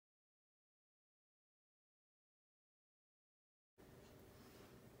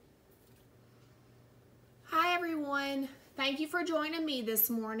everyone. Thank you for joining me this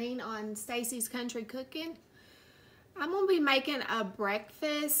morning on Stacy's Country Cooking. I'm going to be making a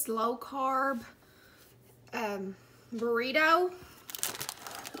breakfast low carb burrito.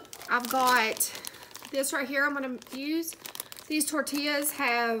 I've got this right here I'm going to use. These tortillas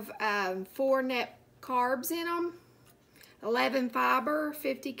have 4 net carbs in them, 11 fiber,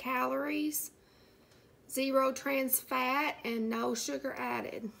 50 calories, 0 trans fat, and no sugar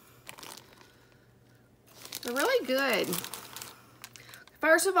added. They're really good.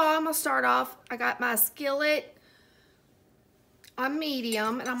 First of all, I'm going to start off, I got my skillet on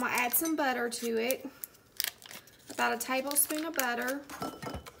medium, and I'm going to add some butter to it. About a tablespoon of butter.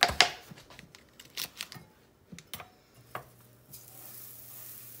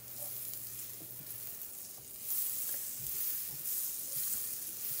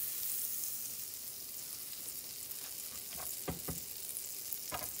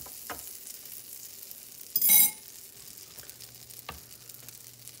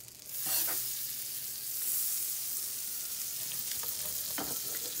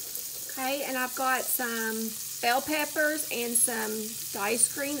 Okay, and I've got some bell peppers and some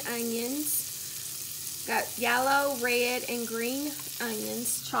diced green onions. Got yellow, red, and green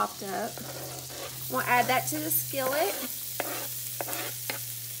onions chopped up. I'm going to add that to the skillet.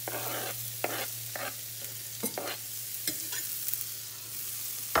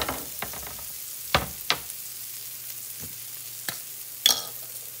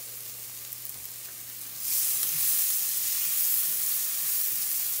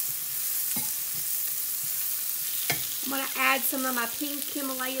 I'm going to add some of my pink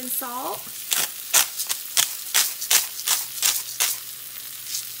Himalayan salt.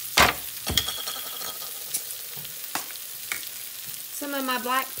 Some of my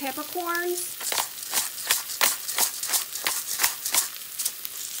black peppercorns.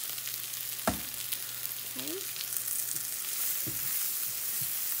 Okay.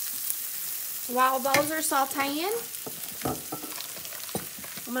 While those are sauteing,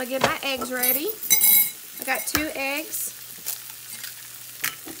 I'm going to get my eggs ready. I got 2 eggs.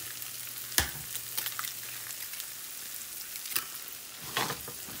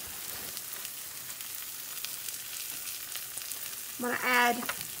 I'm going to add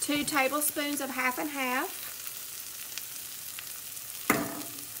 2 tablespoons of half and half.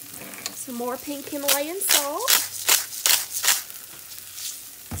 Some more pink Himalayan salt.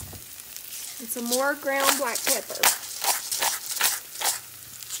 And some more ground black pepper.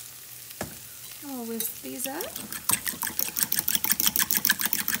 I'll whisk these up.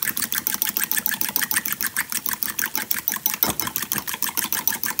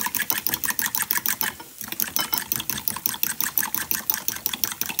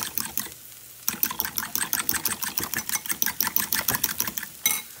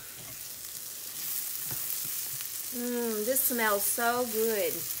 This smells so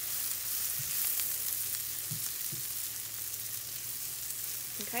good.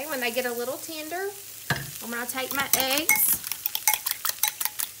 Okay, when they get a little tender, I'm going to take my eggs.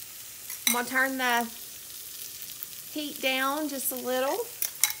 I'm going to turn the heat down just a little.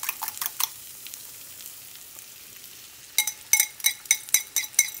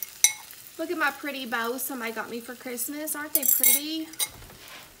 Look at my pretty bows somebody got me for Christmas. Aren't they pretty?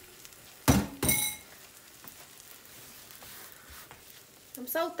 I'm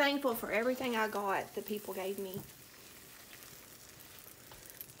so thankful for everything I got that people gave me.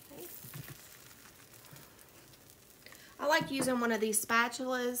 Okay. I like using one of these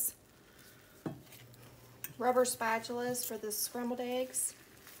spatulas, rubber spatulas for the scrambled eggs.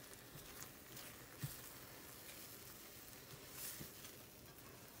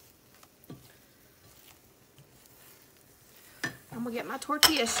 I'm gonna get my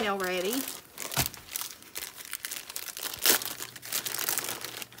tortilla shell ready.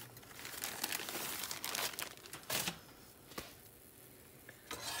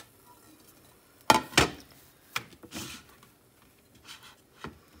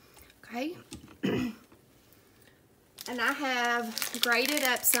 Okay, and I have grated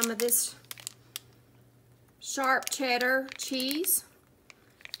up some of this sharp cheddar cheese.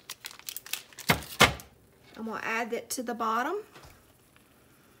 I'm going to add that to the bottom.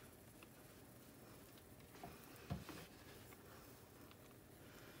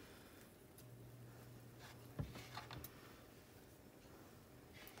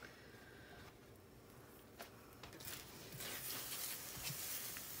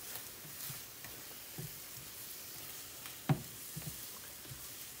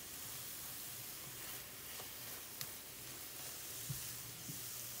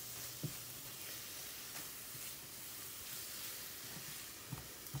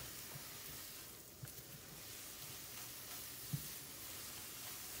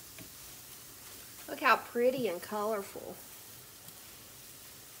 Look how pretty and colorful.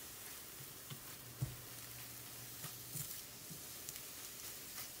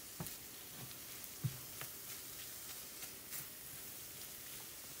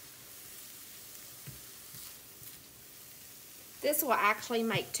 This will actually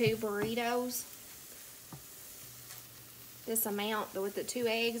make 2 burritos. This amount with the 2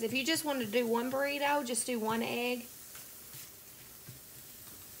 eggs. If you just want to do 1 burrito, just do 1 egg.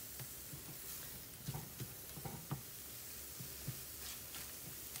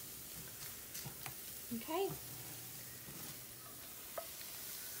 Okay.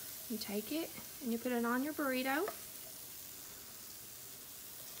 You take it and you put it on your burrito.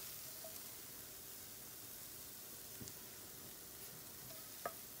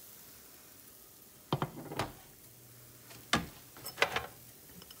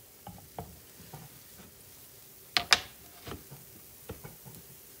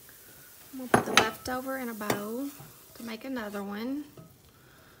 We'll put the leftover in a bowl to make another one.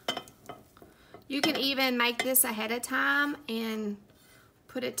 You can even make this ahead of time and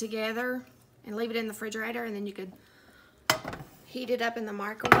put it together and leave it in the refrigerator, and then you could heat it up in the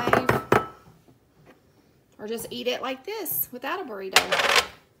microwave or just eat it like this without a burrito.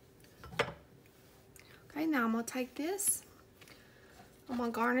 Okay, now I'm going to take this. I'm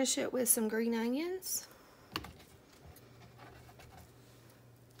going to garnish it with some green onions.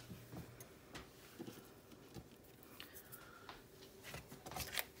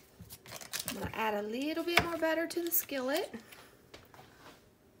 I'm going to add a little bit more butter to the skillet.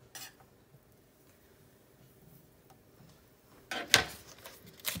 I'm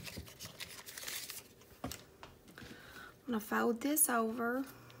going to fold this over.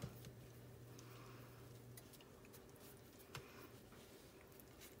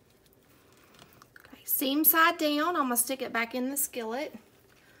 Okay, seam side down. I'm going to stick it back in the skillet.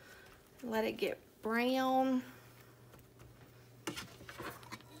 Let it get brown.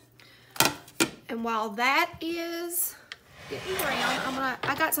 And while that is getting brown,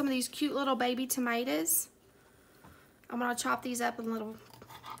 I got some of these cute little baby tomatoes. I'm gonna chop these up in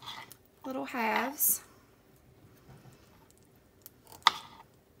little halves.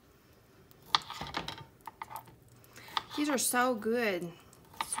 These are so good,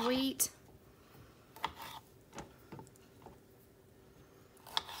 sweet.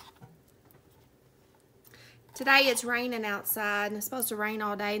 Today it's raining outside, and it's supposed to rain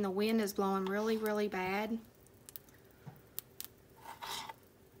all day, and the wind is blowing really, really bad.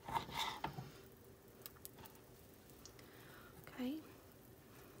 Okay.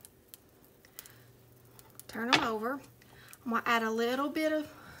 Turn them over. I'm going to add a little bit of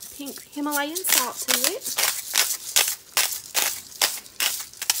pink Himalayan salt to it.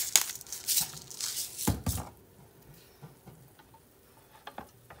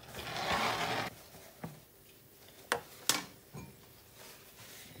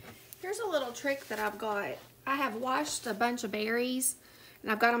 Here's a little trick that I've got. I have washed a bunch of berries and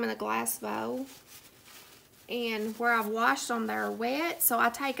I've got them in a glass bowl. And where I've washed them, they're wet. So I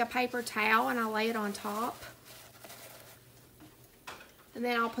take a paper towel and I lay it on top. And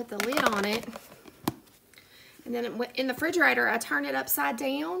then I'll put the lid on it. And then in the refrigerator, I turn it upside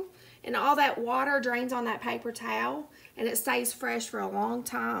down. And all that water drains on that paper towel. And it stays fresh for a long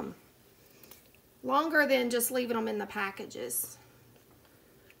time. Longer than just leaving them in the packages.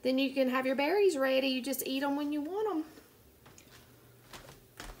 Then you can have your berries ready. You just eat them when you want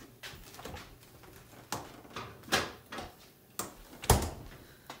them.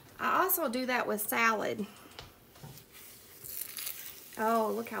 I also do that with salad.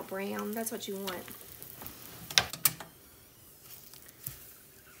 Oh, look how brown. That's what you want.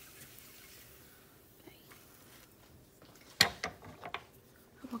 Okay.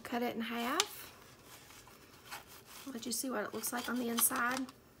 I'm going to cut it in half. I'll let you see what it looks like on the inside.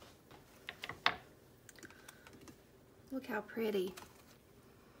 Look how pretty.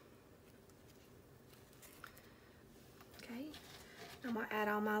 Okay, I'm going to add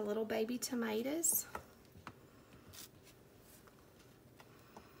all my little baby tomatoes.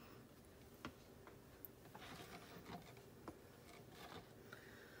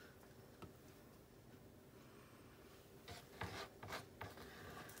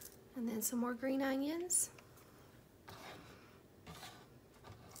 And then some more green onions.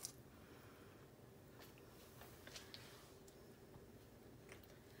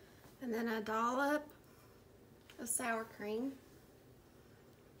 And then a dollop of sour cream.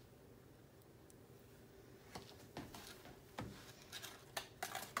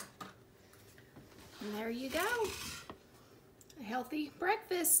 And there you go. A healthy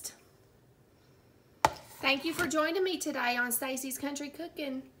breakfast. Thank you for joining me today on Stacy's Country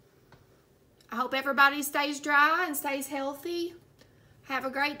Cooking. I hope everybody stays dry and stays healthy. Have a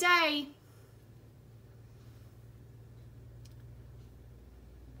great day.